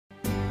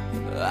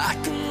I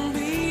can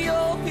be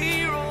your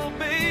hero,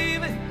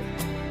 baby.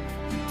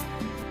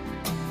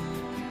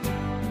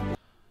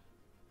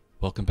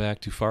 Welcome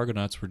back to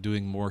Fargonauts. We're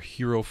doing more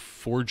hero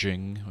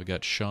forging. We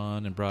got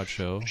Sean and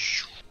Broadshow.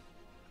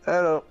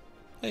 Hello.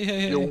 Hey,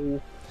 hey, hey.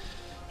 Yo.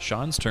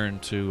 Sean's turn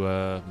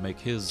to make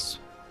his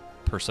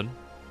person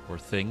or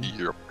thing.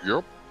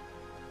 Yep.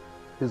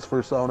 His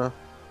persona.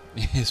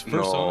 His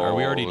persona. Are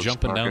we already it's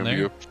jumping not down gonna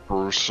there? Be a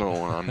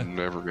persona. I'm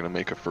never gonna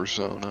make a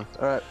persona.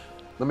 All right.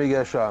 Let me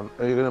guess, Sean.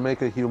 Are you gonna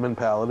make a human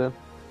paladin?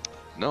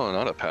 No,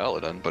 not a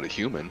paladin, but a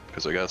human,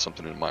 because I got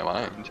something in my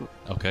mind.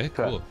 Okay,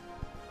 cool.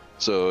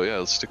 So yeah,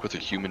 let's stick with a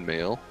human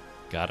male.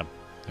 Got him.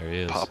 There he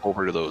is. Pop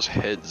over to those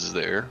heads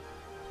there.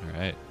 All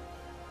right.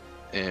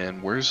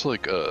 And where's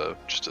like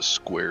just a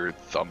square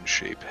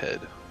thumb-shaped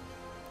head?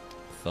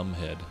 Thumb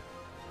head.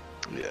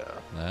 Yeah.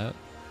 That.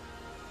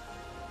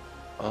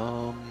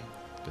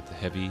 Got the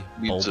heavy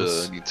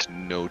bulbous. Needs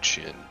no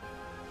chin.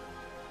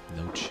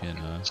 No chin,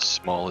 huh?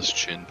 Smallest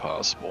chin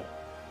possible.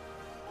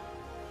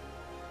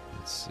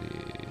 Let's see.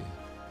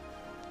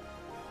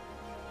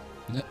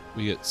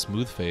 We get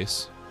smooth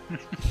face.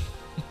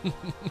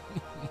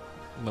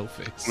 No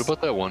face. What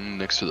about that one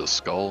next to the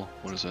skull?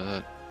 What is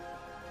that?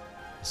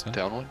 This one?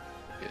 Down one?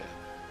 Yeah.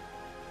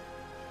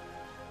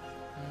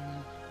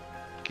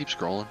 Keep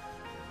scrolling.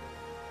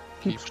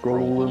 Keep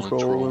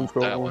scrolling.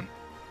 That one.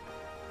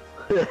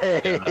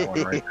 Hey. Yeah, that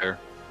one right there.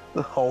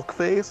 The Hulk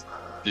face.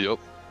 Yep.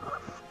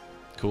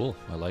 Cool.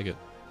 I like it.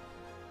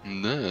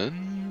 And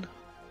then,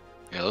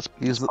 yeah, let's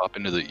He's the- pop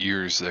into the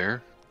ears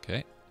there.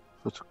 Okay.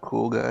 Such a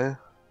cool guy.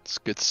 Let's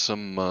get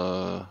some.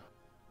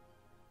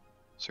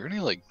 Is there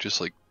any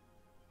just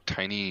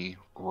tiny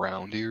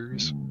round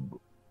ears?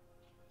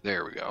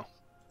 There we go.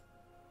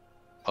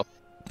 Up.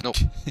 Nope.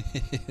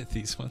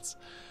 These ones.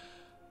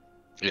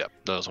 Yeah,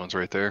 those ones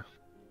right there.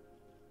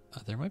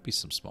 There might be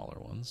some smaller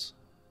ones.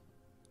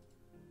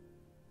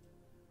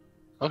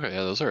 Okay,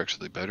 yeah, those are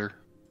actually better.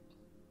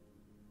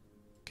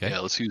 Okay. Yeah,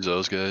 let's use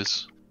those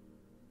guys.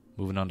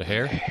 Moving on to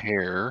hair.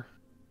 Hair.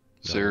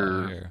 Is Got a lot of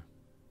there hair.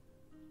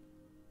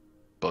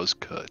 buzz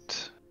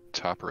cut?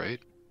 Top right?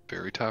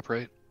 Very top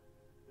right?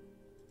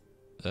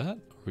 That?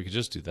 Or we could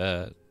just do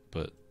that,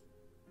 but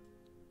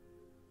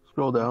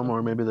Scroll down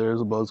more. Maybe there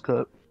is a buzz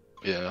cut.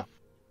 Yeah.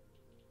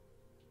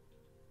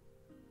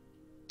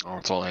 Oh,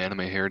 it's all anime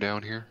hair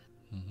down here.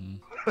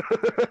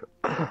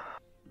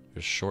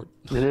 there's short.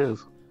 It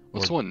is.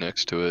 What's the one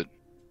next to it?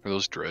 Are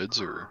those dreads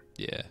or?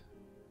 Yeah.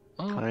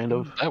 Oh, Kind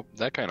of.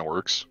 That kind of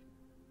works.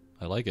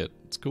 I like it.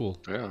 It's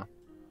cool. Yeah.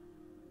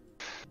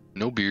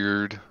 No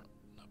beard.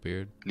 No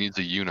beard. Needs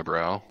a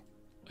unibrow.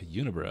 A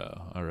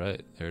unibrow. All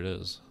right. There it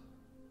is.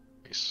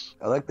 Nice.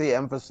 I like the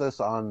emphasis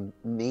on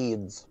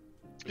needs.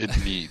 It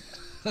needs.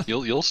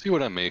 You'll see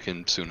what I'm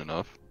making soon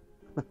enough.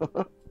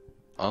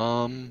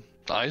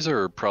 Eyes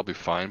are probably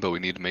fine, but we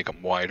need to make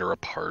them wider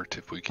apart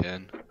if we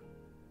can.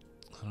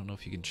 I don't know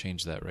if you can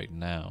change that right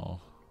now.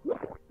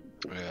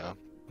 Yeah.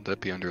 Would that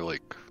be under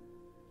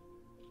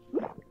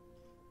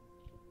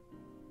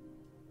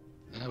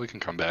Yeah, we can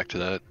come back to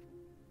that.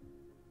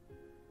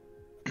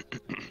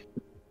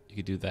 You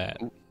could do that.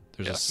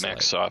 There's Yeah, a slight...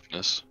 max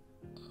softness.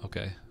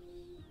 Okay.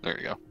 There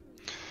you go.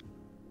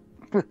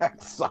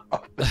 That's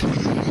soft.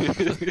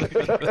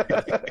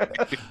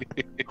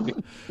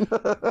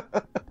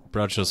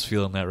 Broadshow's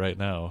feeling that right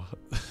now.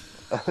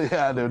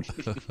 Yeah, dude.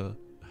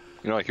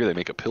 You know, I hear they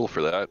make a pill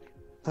for that.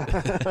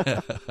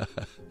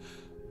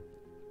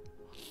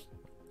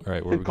 All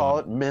right, where We we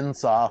call going? it min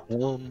soft.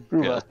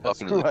 Yeah,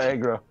 up into the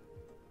Viagra.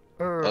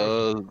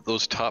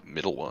 those top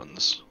middle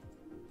ones.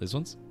 These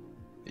ones?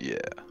 Yeah.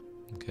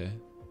 Okay.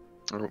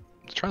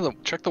 Try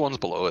check the ones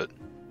below it.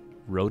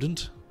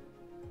 Rodent?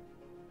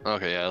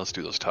 Okay, yeah, let's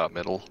do those top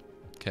middle.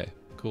 Okay,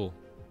 cool.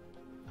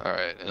 All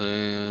right,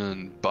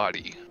 and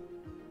body.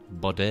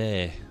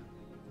 Body.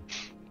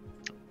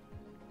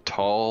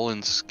 Tall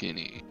and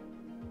skinny.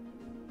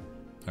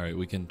 All right,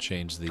 we can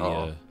change the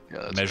Yeah,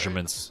 that's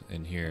measurements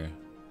in here.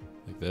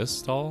 Like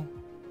this tall?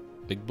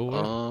 Big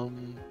boy?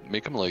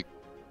 Make them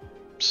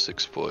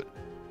 6 foot.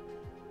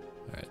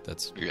 All right,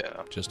 that's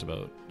Yeah. just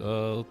about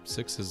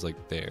 6 is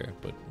there,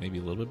 but maybe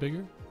a little bit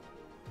bigger.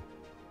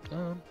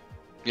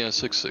 Yeah,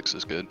 6'6"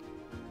 is good.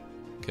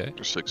 Okay,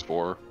 Or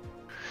 6'4".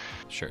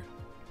 sure.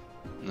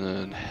 And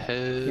then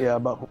head. Yeah,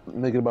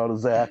 make it about a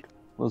Zach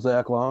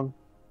Long.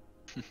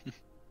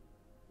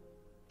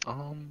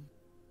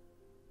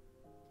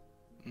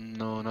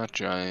 No, not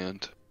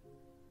giant.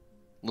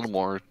 A little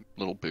more, a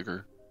little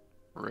bigger.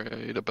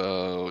 Right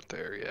about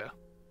there, yeah.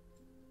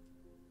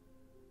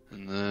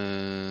 And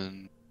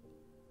then...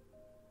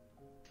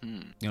 You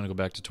want to go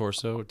back to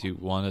torso? Do you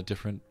want a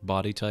different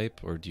body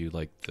type, or do you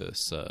like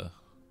this? It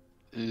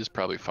is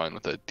probably fine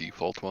with that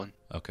default one.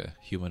 Okay,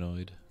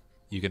 humanoid.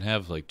 You can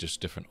have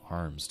just different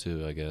arms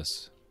too, I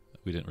guess.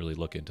 We didn't really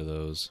look into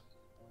those.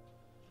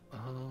 You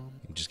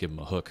can just give him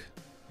a hook.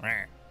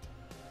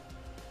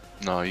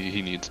 No,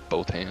 he needs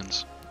both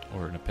hands.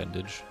 Or an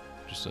appendage,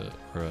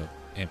 or a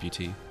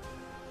amputee.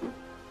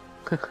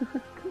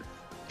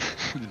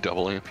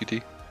 Double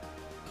amputee.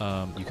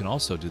 You can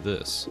also do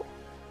this.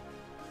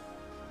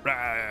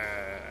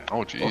 Oh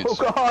Oh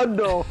jeez. God,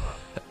 no!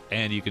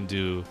 And you can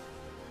do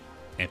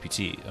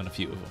amputee on a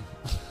few of them.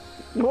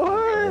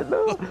 What?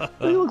 No,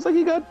 he looks like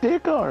he got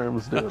dick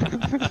arms, dude.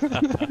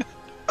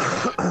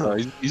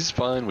 He's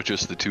fine with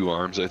just the 2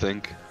 arms, I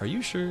think. Are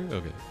you sure?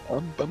 Okay.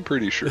 I'm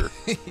pretty sure.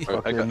 I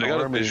got a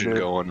Normie, vision dude.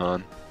 going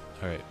on.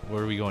 All right.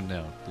 Where are we going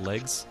now?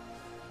 Legs?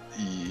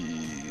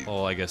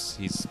 Oh, I guess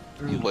he's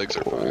Legs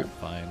are fine.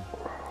 fine.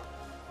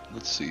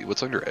 Let's see,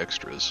 what's under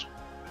extras?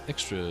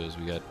 Extras.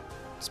 We got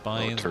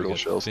spines. Turtle we got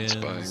shells fins.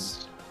 and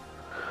spines.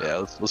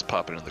 Yeah, let's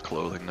pop it in the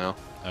clothing now.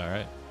 All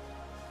right.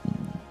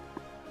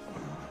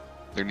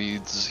 He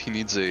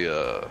needs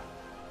a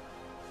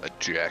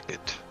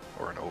jacket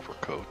or an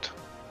overcoat.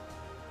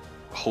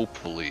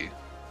 Hopefully,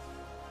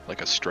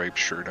 like a striped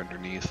shirt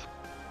underneath,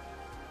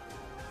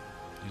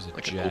 Use a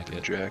like an open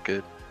jacket.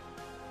 jacket.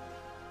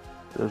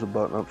 There's a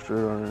button-up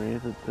shirt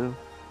underneath it too.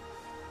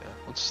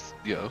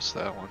 Yeah, what's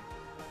that one?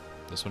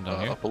 This one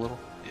down here. Up a little.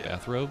 Yeah.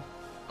 Bathrobe.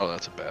 Oh,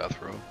 that's a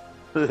bathrobe.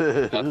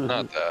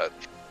 Not that.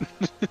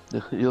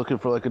 You looking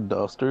for like a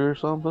duster or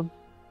something?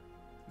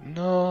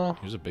 No,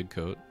 Here's a big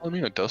coat. I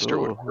mean a duster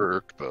would Oh.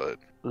 work, but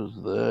There's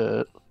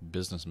that.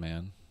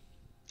 Businessman.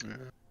 yeah.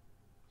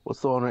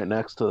 What's the one right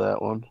next to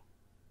that one?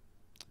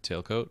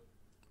 Tailcoat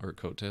or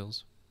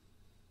coattails.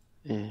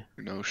 Yeah,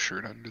 No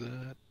shirt under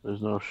that.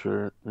 there's no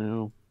shirt.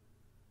 No.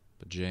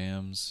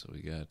 Pajams.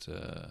 We got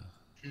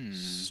Hmm.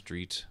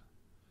 street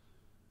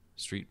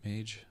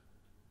mage.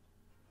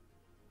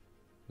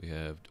 We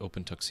have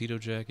open tuxedo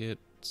jacket,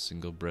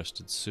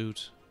 single-breasted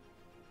suit,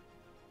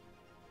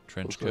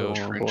 trench What's that coat,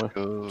 one? Trench boy.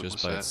 coat. just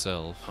what's by that?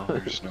 itself. Oh,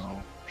 there's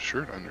no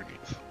shirt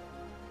underneath.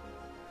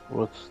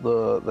 What's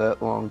that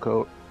long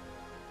coat?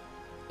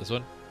 This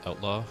one,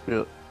 outlaw,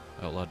 Yeah,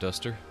 outlaw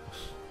duster.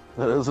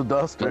 that is a None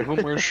duster. of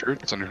them wear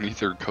shirts underneath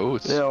their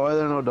coats. Yeah, why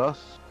there no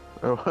dust?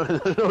 Or why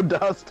there no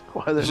dust?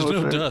 Why There's there's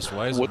no shirt? dust.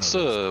 Why is What's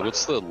there no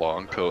what's the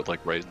long coat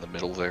like right in the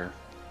middle there?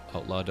 dust?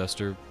 Outlaw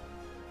duster?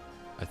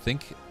 I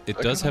think it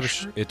That does got have a a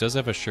shirt? it does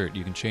have a shirt.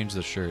 You can change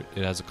the shirt.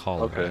 It has a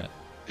collar Okay. on it.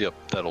 Yep,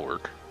 that'll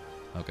work.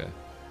 Okay,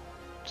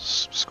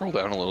 Scroll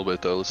down a little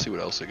bit though. Let's see what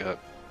else they got.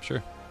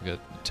 sure. We got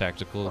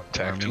tactical.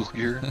 Tactical army.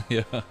 gear.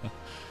 Yeah.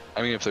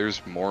 I mean, if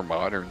there's more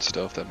modern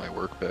stuff, that might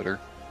work better.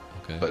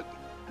 Okay. But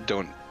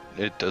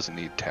it doesn't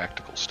need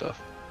tactical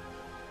stuff.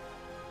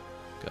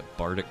 Got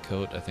Bardic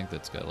coat. I think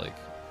that's got like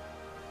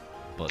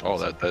buttons. Oh,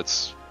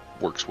 that's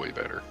works way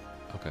better.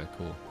 Okay,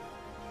 cool.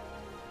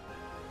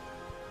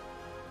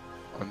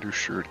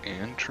 Undershirt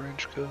and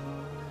trench coat.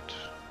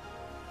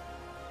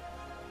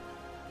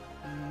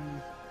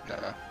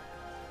 Nah.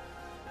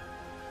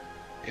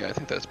 Yeah, I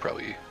think that's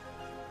probably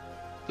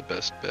the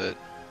best bet.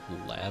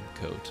 Lab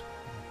coat.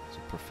 It's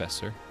a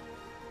professor.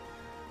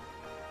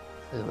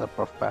 Is a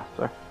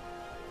professor.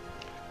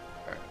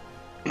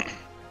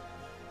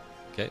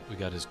 Okay, we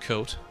got his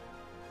coat.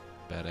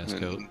 Badass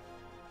And coat.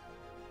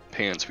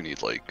 pants, we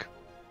need like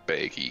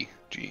baggy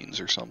jeans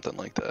or something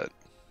like that.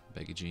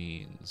 Baggy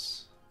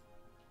jeans.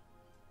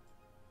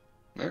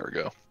 There we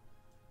go.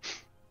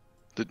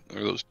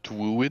 Are those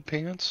Dwuid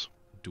pants?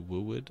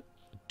 Dewwood?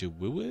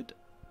 Dewwood?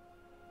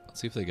 Let's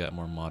see if they got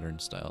more modern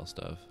style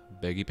stuff.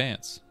 Baggy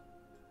pants.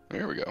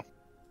 There we go.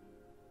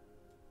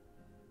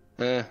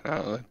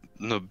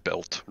 The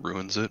belt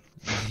ruins it.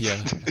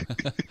 Yeah.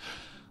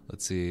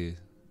 Let's see.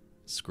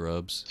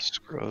 Scrubs.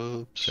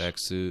 Scrubs.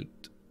 Tracksuit.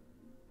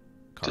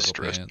 Cargo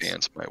Distressed pants.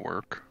 pants might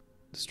work.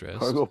 Distressed.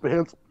 Cargo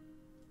pants.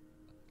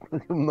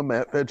 Give him the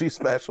Matt Veggie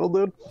special,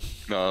 dude.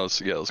 No, let's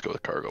go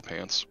with cargo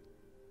pants.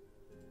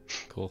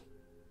 Cool.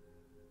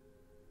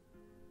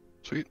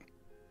 Sweet.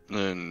 And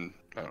then,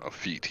 I don't know,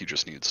 feet. He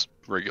just needs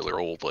regular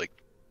old, like,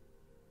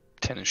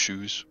 tennis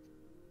shoes.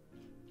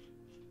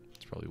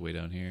 It's probably way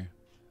down here.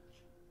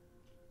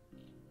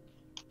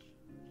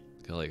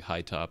 Got like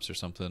high tops or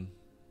something.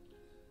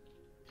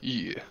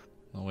 Yeah.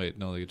 Oh wait,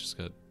 no, they just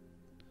got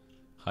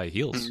high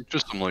heels.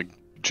 Just some, like,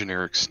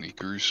 generic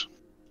sneakers.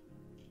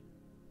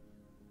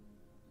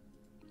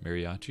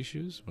 Mariachi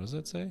shoes? What does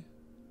that say?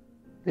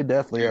 They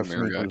definitely Yeah, have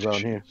sneakers mariachi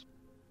on here.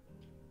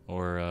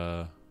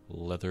 Or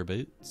leather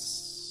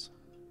boots?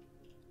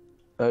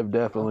 I've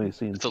definitely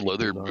seen. If the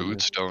leather sneakers on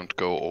boots don't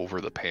go over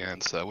the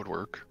pants, that would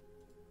work.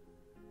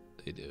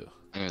 They do.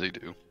 Yeah, they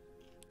do.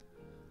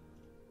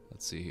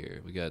 Let's see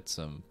here. We got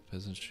some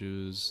peasant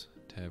shoes,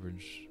 tavern,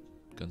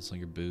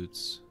 gunslinger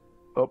boots,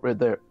 here. Oh, right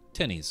there.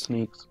 tennies.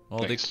 Sneaks.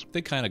 Well, Nice.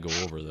 they kind of go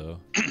over though.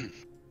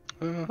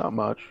 Not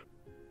much.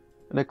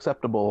 An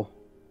acceptable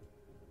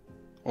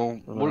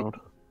Well, what, amount.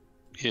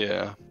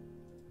 yeah.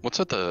 What's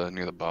at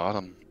near the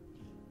bottom?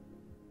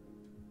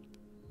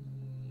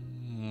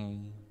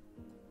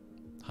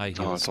 High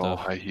heel Oh, it's all stuff.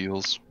 high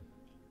heels.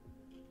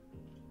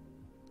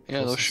 Yeah,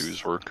 those Closest-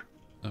 shoes work.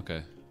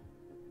 Okay.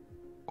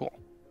 Cool.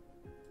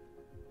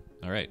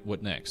 All right.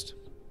 What next?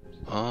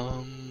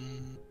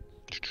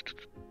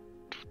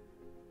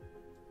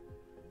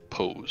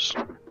 Pose.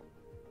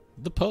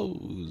 The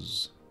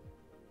pose.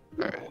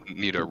 Alright,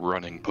 need a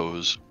running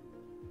pose.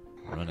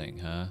 Running,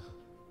 huh?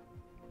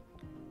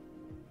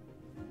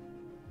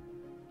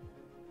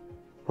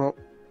 Oh,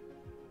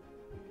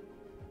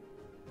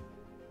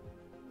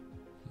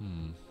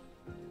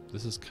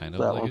 This is kind of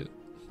That like one. it.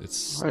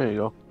 It's There you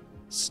go.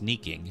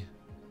 sneaking.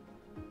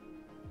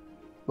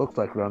 Looks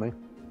like running.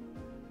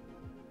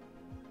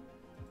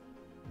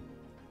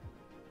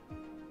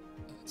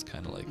 It's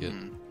kind of like it.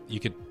 You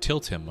could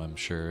tilt him, I'm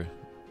sure.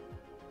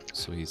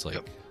 So he's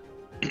like,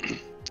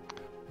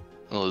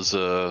 Well, his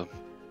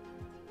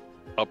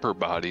upper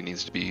body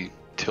needs to be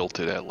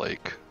tilted at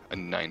like a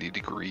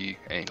 90-degree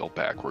angle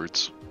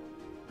backwards.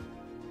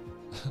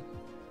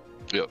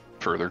 Yep,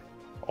 further.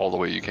 All the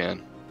way you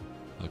can.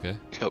 okay,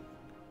 Yep.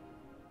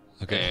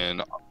 okay.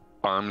 And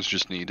arms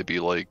just need to be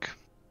like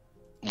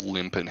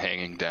limp and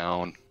hanging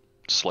down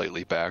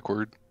slightly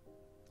backward.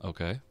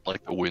 Okay.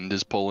 Like the wind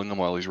is pulling him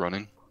while he's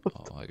running.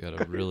 Oh, I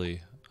gotta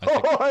really. I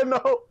think Oh, I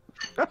know.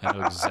 I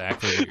know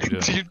exactly what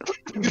you're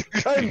doing.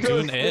 I You're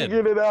doing just Ed.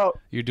 figured it out.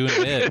 You're doing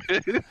it.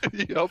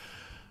 Yep.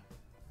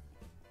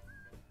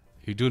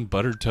 You're doing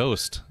buttered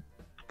toast.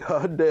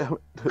 God damn it.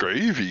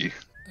 Gravy.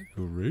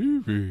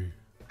 Gravy.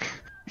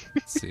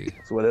 Let's see.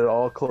 That's when it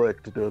all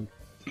clicked, dude.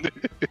 I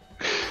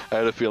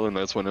had a feeling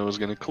that's when it was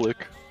gonna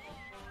click.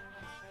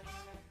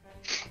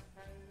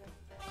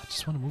 I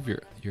just want to move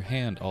your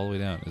hand all the way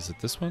down. Is it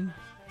this one?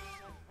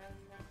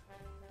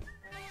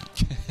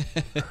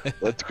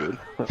 That's good.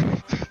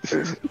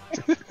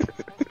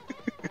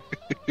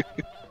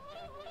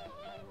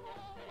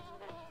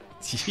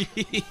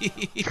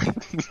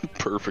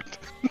 Perfect.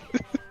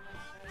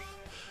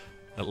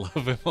 I love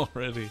him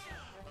already.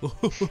 All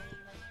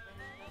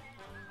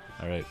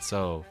right,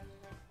 so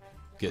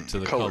get to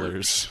the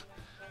colors.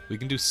 We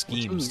can do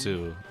schemes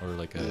too, or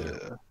like a.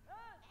 Yeah.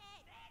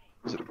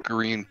 Is it a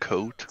green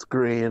coat? It's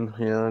green.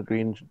 Yeah,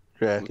 green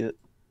jacket.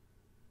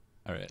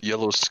 All right.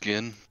 Yellow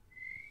skin?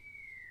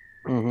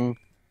 Mm-hmm.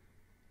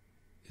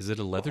 Is it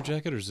a leather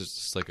jacket or is it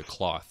just like a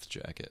cloth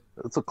jacket?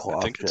 It's a cloth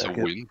I think it's jacket.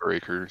 a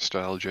windbreaker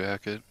style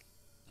jacket.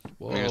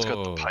 Whoa. I mean, it's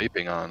got the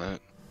piping on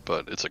it,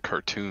 but it's a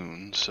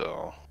cartoon,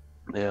 so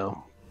Yeah.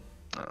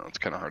 it's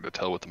kind of hard to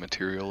tell what the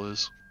material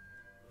is.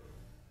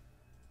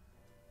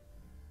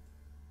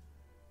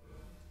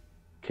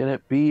 Can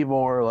it be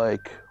more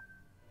like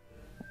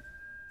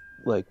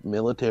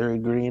military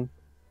green?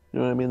 You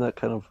know what I mean? That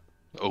kind of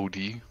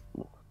OD?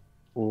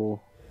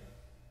 little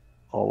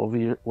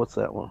olivey. What's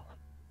that one?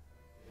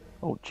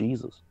 Oh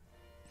Jesus.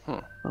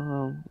 Huh.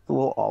 The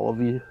little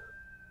olivey.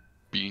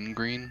 Bean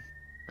green?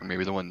 Or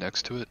maybe the one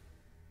next to it?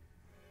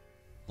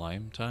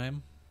 Lime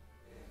time?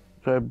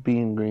 Try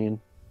bean green.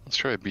 Let's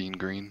try bean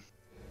green.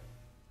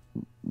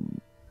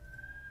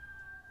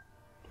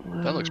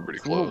 That looks pretty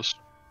It's a little- close.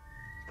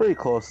 Pretty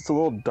close. It's a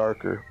little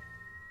darker.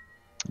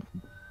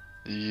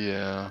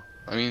 Yeah.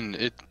 I mean,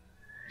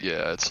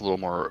 it's a little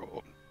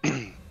more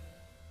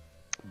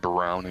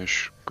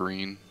brownish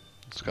green.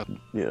 It's got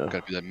Yeah.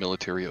 to be that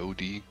military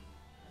OD. You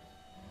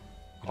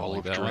don't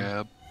Olive like that one?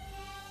 drab.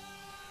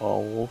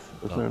 Olive.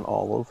 Isn't there an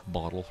olive?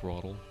 Bottle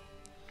throttle.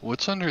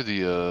 What's under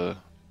the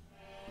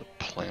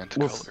plant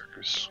What's-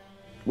 colors?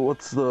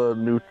 What's the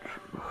new?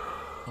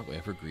 Oh,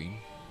 evergreen.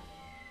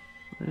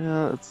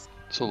 Yeah, it's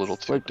It's a little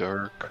It's too like-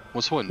 dark.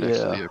 What's the one next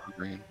to Yeah. the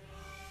evergreen?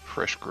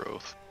 Fresh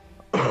growth.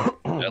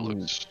 That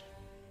looks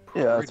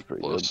yeah, that's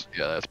pretty good. close.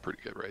 Yeah, that's pretty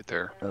good right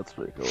there. That's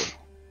pretty good.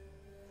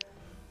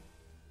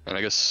 And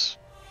I guess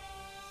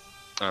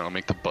I don't know,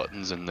 make the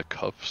buttons and the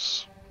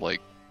cuffs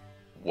like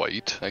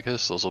white. I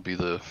guess those will be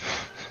the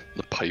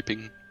the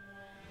piping.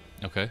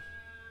 Okay.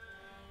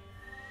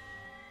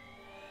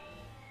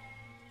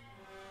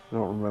 I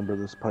don't remember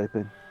this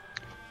piping.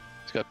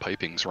 It's got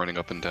pipings running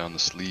up and down the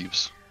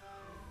sleeves.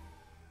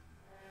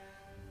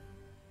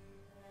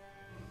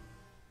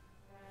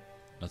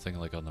 Nothing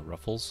like on the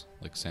ruffles,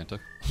 like Santa.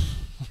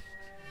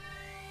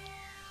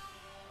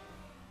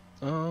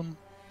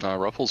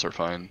 Ruffles are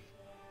fine.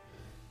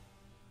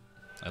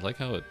 I like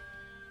how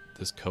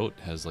this coat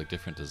has like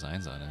different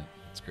designs on it.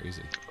 It's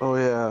crazy. Oh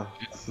yeah,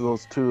 it's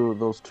those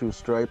two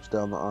stripes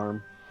down the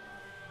arm.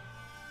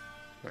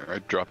 I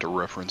dropped a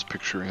reference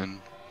picture in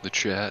the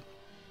chat.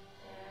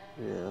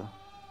 Yeah,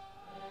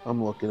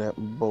 I'm looking at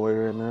boy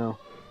right now.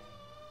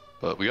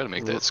 But we got to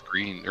make that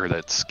screen or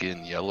that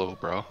skin yellow,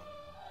 bro.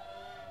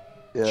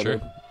 Yeah, Sure.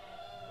 dude.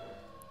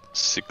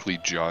 Sickly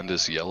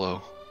jaundice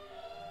yellow.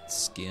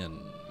 Skin.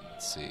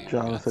 Let's see. we got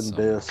Jonathan some-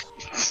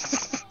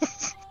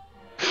 Diss.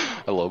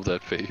 I love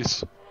that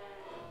face.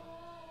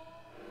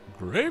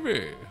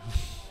 Gravy.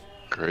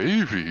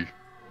 Gravy.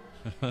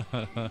 Is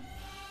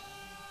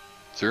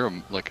there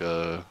like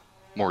a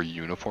more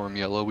uniform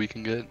yellow we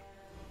can get?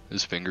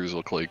 His fingers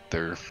look like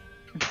they're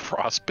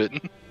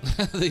frostbitten.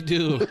 They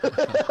do.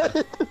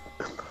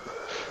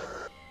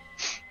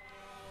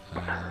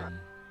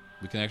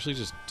 We can actually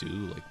just do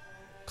like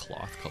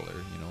cloth color,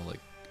 like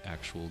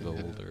actual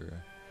gold or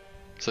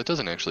So it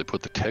doesn't actually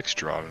put the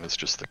texture on it, it's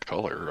just the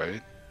color,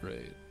 right?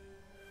 right.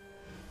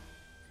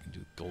 We can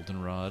do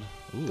goldenrod.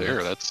 Ooh,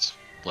 There, that's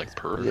like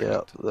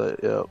perfect.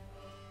 Yeah,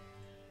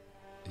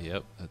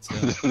 Yep, that's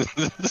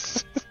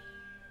it.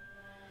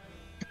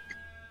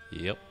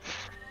 Yep.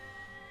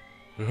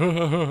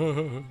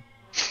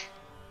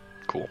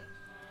 Cool.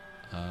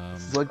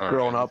 It's like All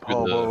grown right, up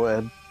let's do hobo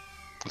Ed.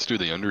 Let's do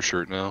the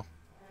undershirt now.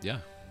 Yeah.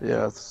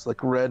 Yeah, it's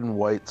like red and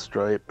white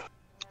striped.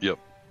 Yep.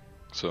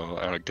 So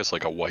I guess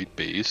like a white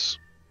base.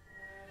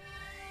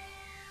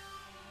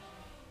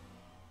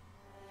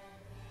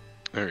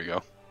 There you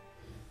go.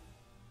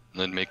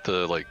 And then make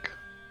the like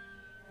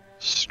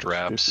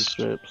straps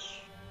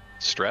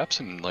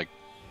and like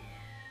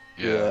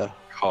Yeah.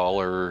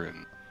 collar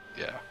and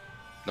yeah.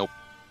 Nope.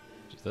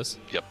 Just this?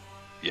 Yep.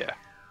 Yeah.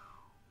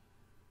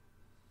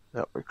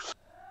 That works.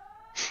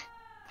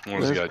 What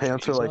does he His got,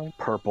 pants are jeans like on?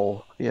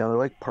 purple. Yeah, they're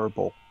like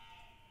purple.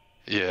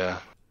 Yeah.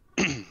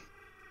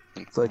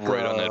 It's like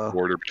right on that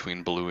border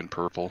between blue and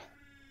purple.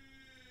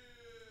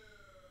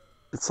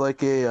 it's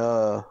like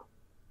a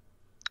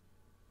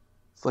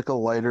it's like a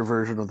lighter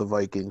version of the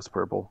Vikings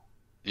purple.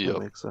 Yep. That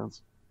makes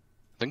sense.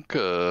 I think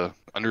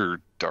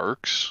under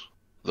darks,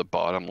 the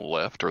bottom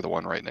left or the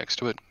one right next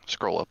to it,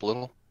 scroll up a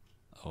little.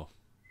 Oh,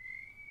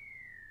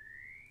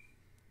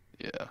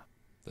 Yeah.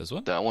 this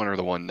one? That one or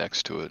the one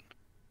next to it.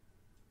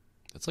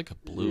 That's like a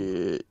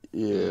blue.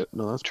 Yeah.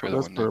 No, that's Try the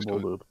that's one next to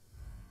purple, dude.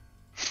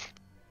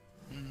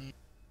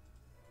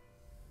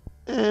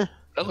 That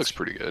That's- looks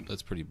pretty good.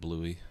 That's pretty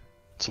bluey.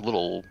 It's a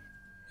little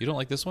You don't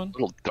like this one?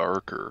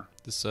 darker.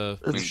 This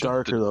It's mean,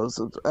 darker though.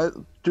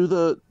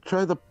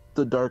 Try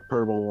the dark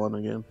purple one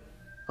again,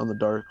 on the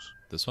darks.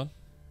 this one?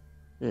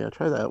 Yeah,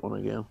 try that one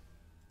again.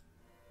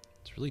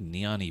 It's really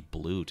neon-y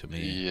blue to me.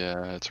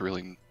 Yeah, it's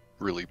really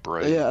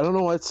bright. Yeah, I don't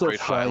know why it's so bright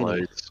shiny.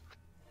 highlights.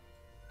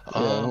 Yeah,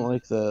 I don't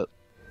like that.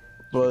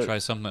 Should we But try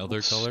some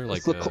other color,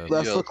 like that's the yeah,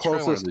 the let's try one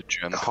of closest the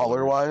gem color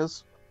colors.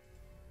 wise.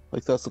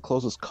 Like that's the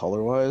closest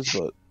color wise,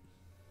 but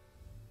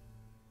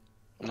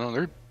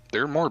No,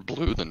 they're more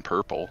blue than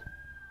purple.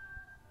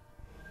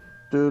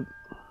 dude,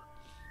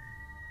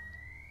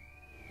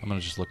 I'm gonna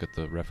just look at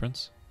the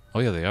reference. Oh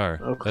yeah, they are.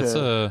 Okay.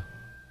 That's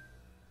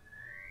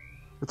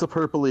it's a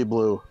purpley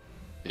blue.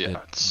 Yeah,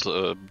 Yeah, it's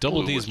double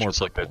blue D with is more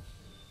just like purple.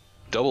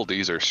 that. Double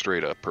D's are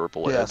straight up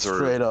purple. Yeah, Heads are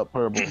straight up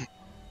purple.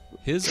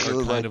 His Is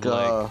are it kind of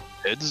like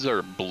heads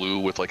are blue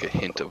with like a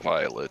hint of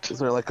violet. Is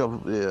there like a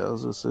yeah? I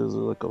was just saying, is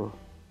there like a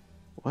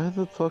why are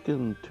the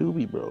fucking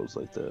Tubi Bros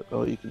like that?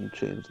 Oh, you can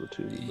change the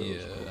Tubi Bros.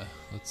 yeah.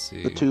 Let's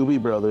see. The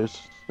Tubi Brothers.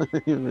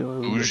 You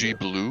realize Bougie that?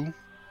 blue.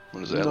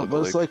 What does that No, look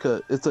but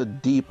like? it's a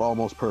deep,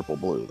 almost purple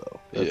blue though.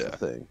 That's Yeah. the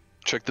thing.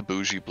 Check the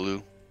bougie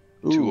blue.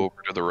 Ooh, Two over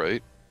to the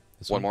right.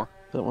 This One more.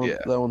 Yeah.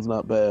 that one's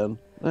not bad.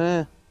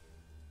 Eh, I like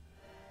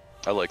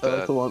I like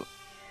that. the one.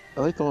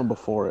 I like the one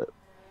before it.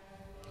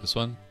 This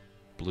one,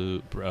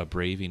 blue,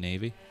 bravey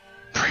navy.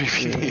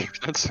 Bravey Yeah. Navy.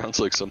 That sounds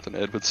like something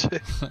Ed would say.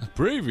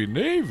 Bravey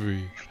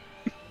navy.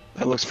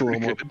 That looks looks a little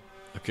pretty more- good.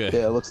 Okay.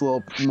 Yeah, it looks a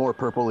little more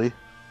purpley.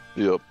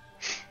 Yep.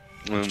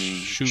 shoes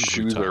we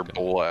Shoes are talking?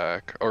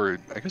 black. Or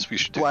I guess we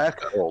should do Black.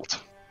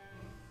 belt.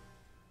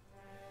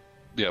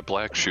 Yeah,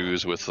 black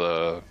shoes with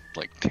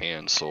like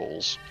tan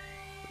soles.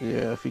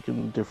 Yeah, if you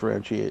can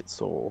differentiate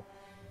soul.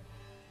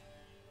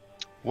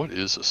 What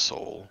is a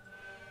sole?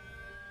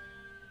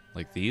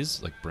 Like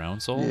these, like brown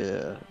sole.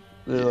 Yeah,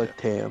 they're like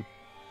tan.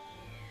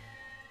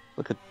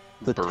 Look at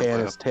the Burlap.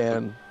 tannest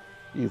tan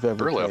you've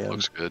ever Burlap tanned.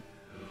 looks good.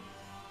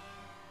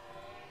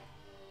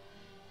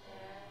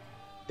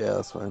 Yeah,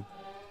 that's fine.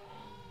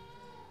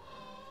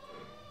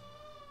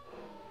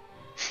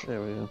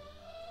 There we go.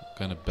 What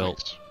kind of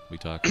belt we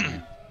talking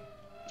here?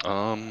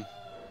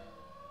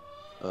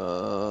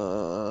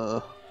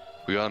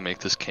 We gotta make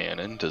this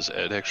canon. Does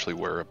Ed actually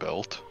wear a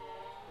belt?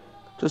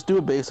 Just do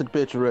a basic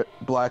bitch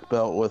black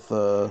belt with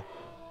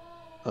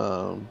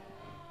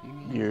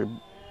your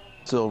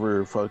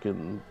silver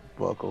fucking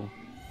buckle.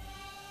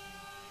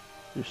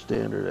 Your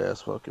standard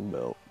ass fucking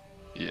belt.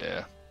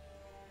 Yeah.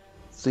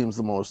 Seems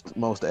the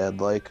most Ed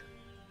like.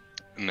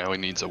 Now he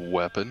needs a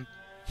weapon.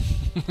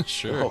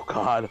 Sure. Oh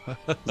God,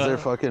 is there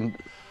fucking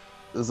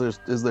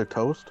is there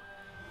toast?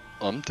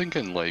 I'm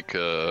thinking like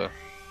a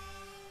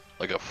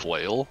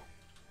flail,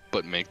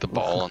 but make the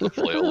ball on the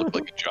flail look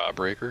like a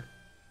jawbreaker.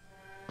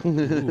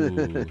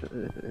 Ooh.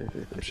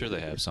 I'm sure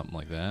they have something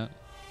like that.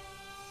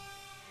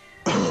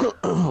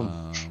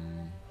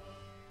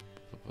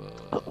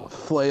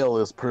 Flail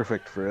is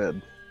perfect for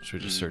Ed. Should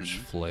we just search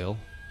flail?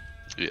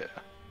 Yeah.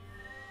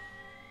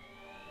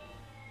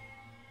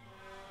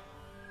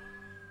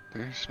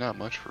 There's not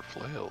much for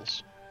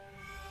flails.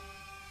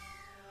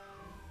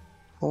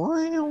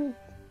 Flail.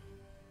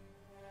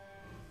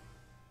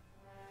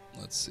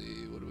 Let's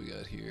see. What do we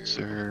got here? Is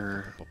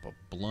there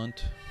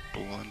Blunt.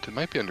 blunt? It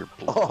might be under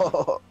blunt.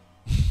 Oh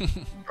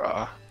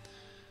Ah.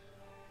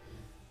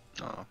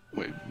 Oh,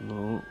 wait.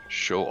 no.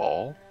 Show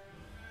all?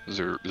 Is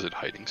it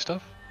hiding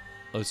stuff?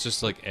 Oh, it's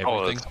just like Oh,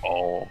 everything. it's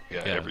all.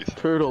 Yeah, Yeah. everything.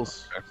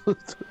 Turtles.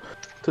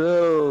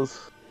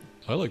 Turtles.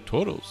 I like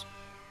turtles.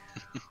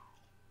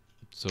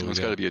 So we It's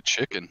got got to be a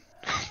chicken.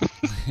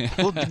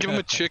 Well, give him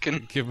a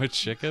chicken. Give him a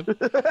chicken.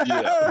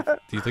 Yeah.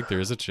 Do you think there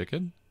is a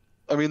chicken?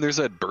 I mean, there's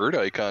that bird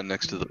icon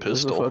next to the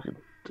pistol.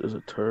 There's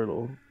a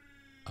turtle.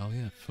 Oh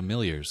yeah,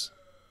 familiars.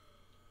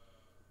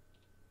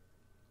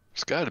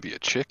 There's got to be a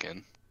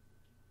chicken.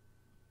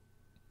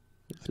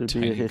 Should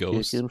tiny be a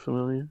ghost. chicken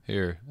familiar.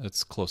 Here,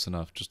 that's close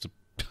enough. Just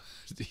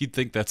to, he'd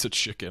think that's a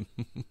chicken.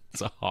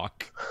 It's a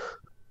hawk.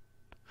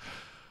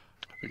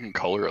 We can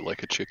color it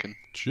like a chicken.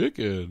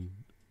 Chicken.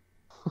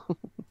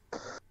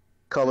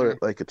 Color it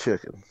like a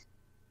chicken.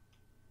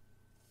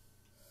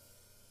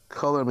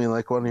 Color me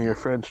like one of your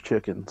French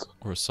chickens.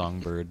 Or a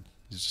songbird.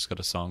 He's just got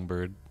a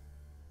songbird.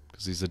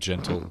 Because he's a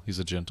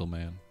gentle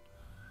man.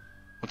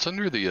 What's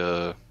under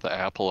the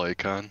apple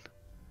icon?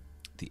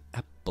 The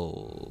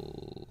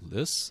apple.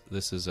 This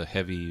is a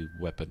heavy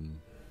weapon.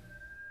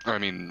 Or I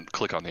mean,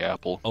 click on the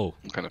apple. Oh.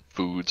 What kind of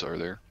foods are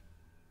there?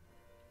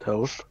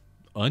 Toast. 'Cause,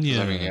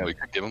 Onion. I mean, yeah, we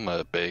could give him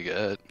a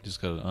baguette.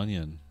 Just got an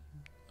onion.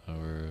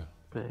 Or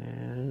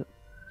Bad.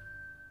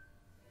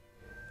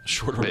 a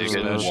short order Baguette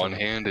in special. one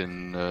hand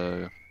and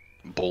a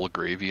bowl of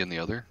gravy in the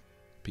other.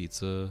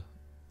 Pizza.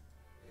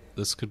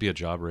 This could be a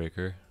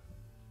jawbreaker.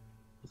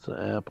 It's an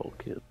apple,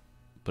 kid.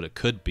 But it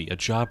could be a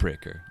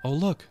jawbreaker. Oh,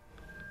 look.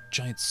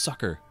 Giant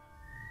sucker.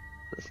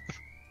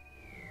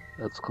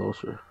 That's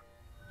closer.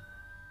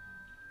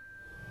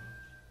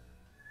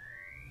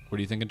 What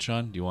are you thinking,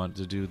 Sean? Do you want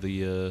to do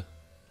the,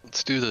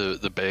 Let's do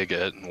the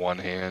baguette in one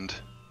hand.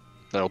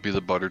 That'll be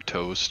the buttered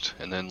toast,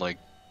 and then like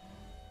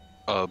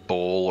a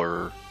bowl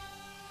or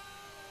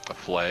a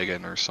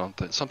flagon or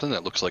something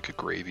that looks like a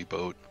gravy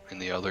boat in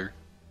the other.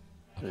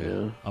 Okay.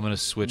 Yeah. I'm gonna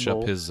switch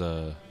Bowl. up his,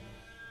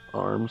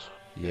 Arms.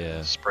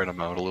 yeah. Spread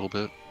them out a little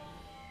bit.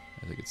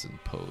 I think it's in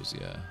pose,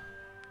 yeah.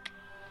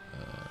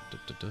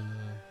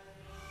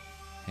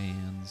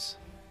 Hands.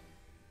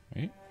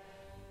 Right?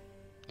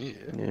 Yeah.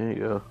 There you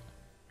go.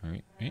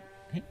 Right.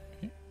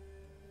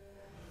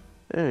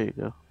 There you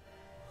go.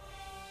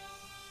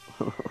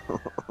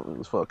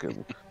 He's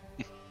fucking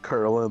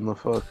curling the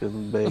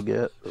fucking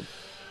baguette.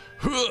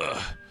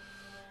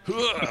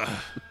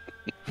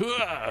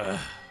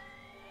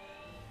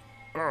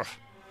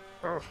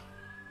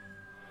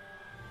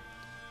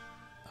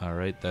 All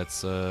right,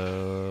 that's we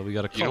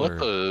got a You know color. what?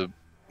 The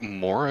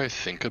more I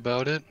think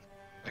about it,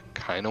 I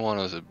kind of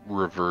want to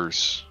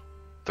reverse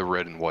the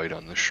red and white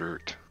on the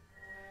shirt.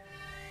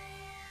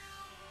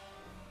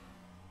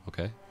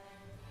 Okay.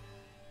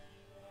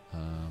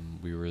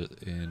 We were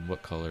in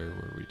what color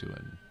were we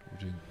doing? We're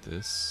doing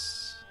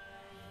this,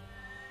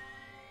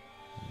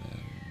 and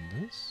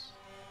then this.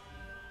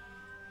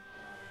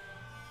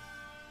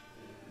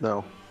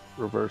 No,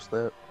 reverse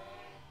that.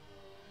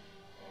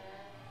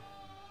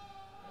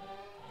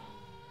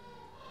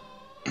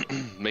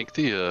 Make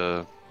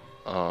the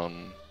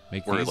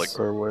Make Where, these. like-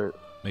 Or wait.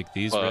 Make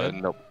these red.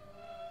 nope,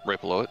 right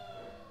below it,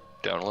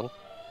 down a little.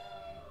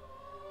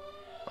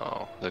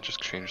 Oh, that just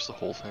changed the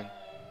whole thing.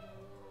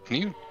 Can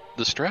you?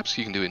 The straps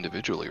you can do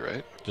individually,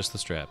 right? Just the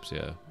straps,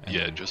 yeah. And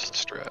Yeah, then- just the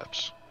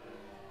straps.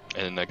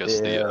 And I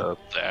guess Yeah.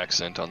 the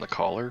accent on the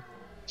collar,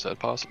 is that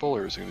possible,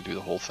 or is it going to do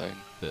the whole thing?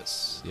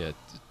 this. Yeah, it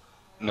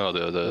No,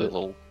 the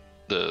little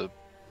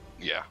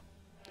yeah,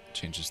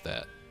 changes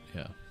that.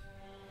 Yeah.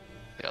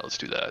 let's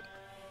do that.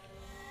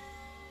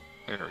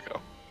 There we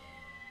go.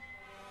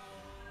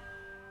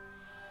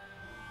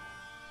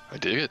 I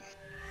dig it.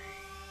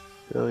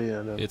 Oh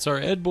yeah, no. It's our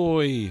Ed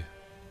boy.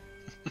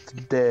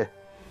 There.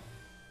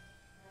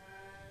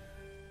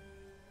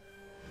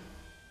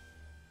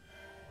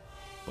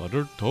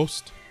 Buttered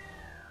toast.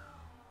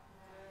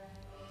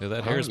 Yeah,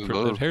 that hair's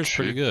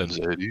pretty good. Chickens,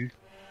 Eddie.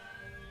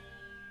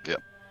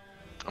 Yep.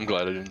 I'm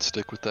glad I didn't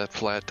stick with that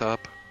flat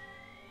top.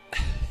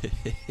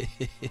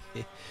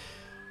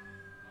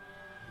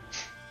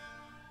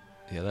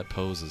 Yeah, that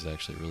pose is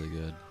actually really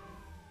good.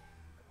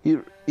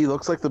 He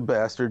looks like the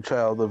bastard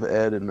child of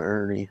Ed and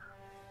Ernie,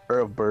 or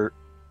of Bert.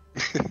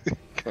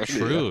 Kinda,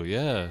 True,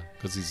 yeah,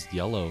 because he's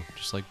yellow,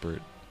 just like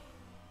Bert.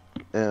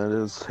 And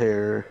his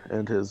hair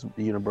and his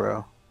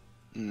unibrow.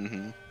 Yeah.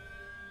 Mm-hmm.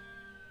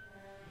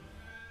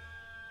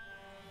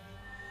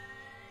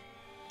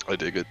 I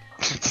dig it.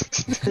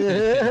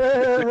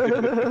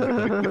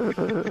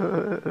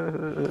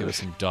 Give us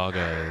some dog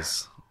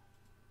eyes.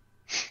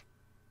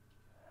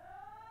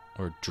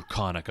 Or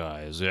draconic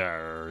eyes. Yeah,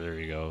 there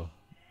you go.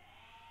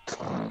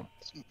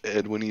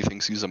 Ed when he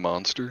thinks he's a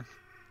monster.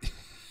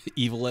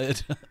 Evil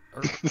Ed.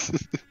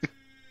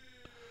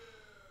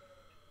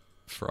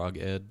 Frog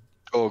Ed.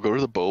 Oh, go to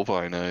the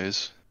bovine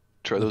eyes.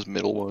 Try those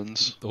middle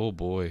ones. Oh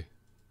boy.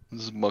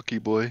 This is Mucky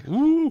Boy.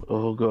 Woo!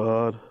 Oh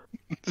god.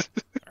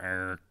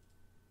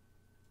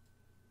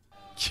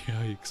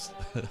 Yikes.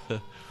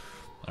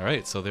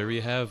 Alright, so there we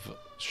have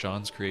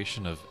Sean's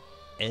creation of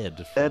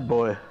Ed. from Ed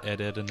boy. Ed,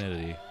 and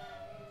Eddie.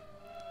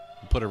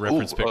 We'll put a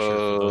reference Ooh, picture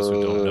for those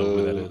who don't know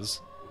who that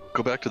is.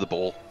 Go back to the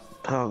bowl.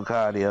 Oh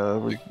god, yeah.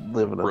 We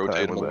live in a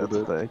Rotate time him a when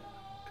little that's a thing.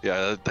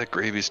 Yeah, that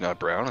gravy's not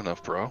brown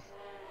enough, bro.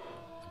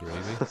 Gravy.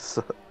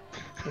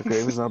 The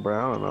gravy's not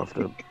brown enough,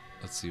 dude.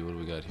 Let's see what do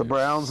we got here. The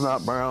brown's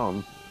not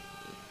brown.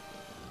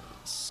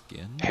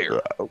 Skin?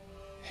 Hair.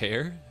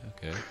 Hair?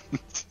 Okay.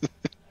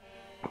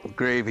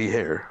 Gravy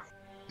hair.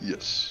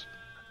 Yes.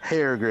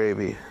 Hair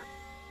gravy.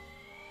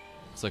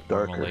 It's like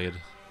Darker. marmalade.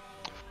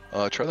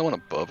 Try the one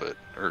above it,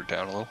 or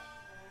down a little.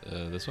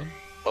 This one?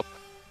 Up.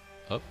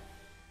 Up.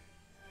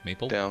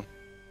 Maple? Down.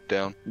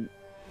 Down.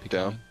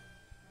 Pecan?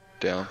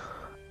 Down.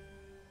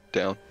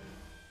 Down.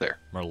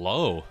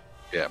 Merlot.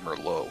 Yeah,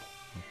 Merlot.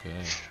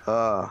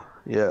 Okay.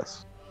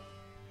 Yes.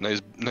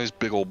 Nice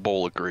big old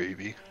bowl of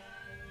gravy.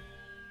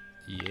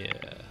 Yeah.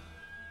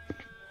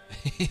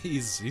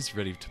 he's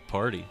ready to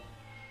party.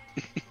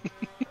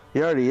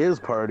 He already is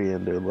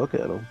partying, dude. Look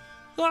at him.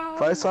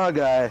 If I saw a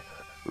guy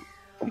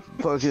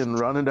fucking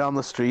running down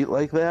the street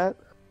like that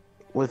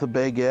with a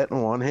baguette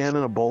in one hand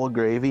and a bowl of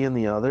gravy in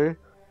the other,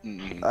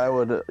 I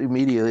would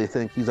immediately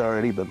think he's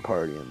already been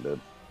partying, dude.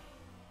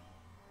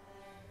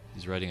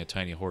 He's riding a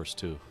tiny horse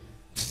too.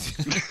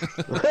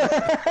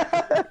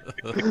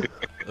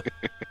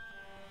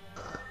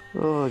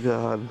 Oh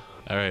god.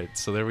 All right,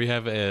 so there we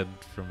have Ed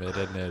from Ed,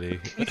 and Eddie.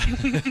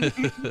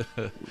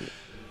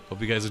 Hope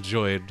you guys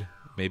enjoyed.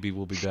 Maybe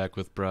we'll be back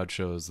with broad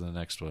shows in the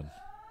next one.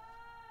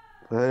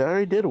 I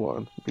already did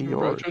one. Be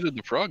yours. Roger did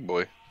the Frog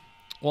Boy.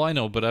 Well, I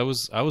know, but I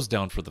was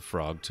down for the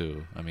frog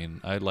too. I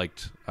mean, I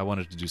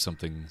wanted to do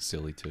something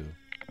silly too.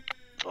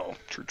 Oh,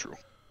 true.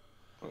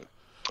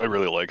 I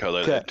really like how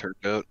that ad turned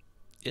out.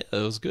 Yeah, it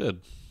was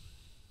good.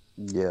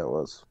 Yeah, it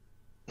was.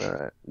 All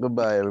right.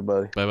 Goodbye,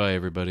 everybody. Bye-bye,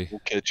 everybody. We'll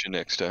catch you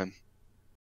next time.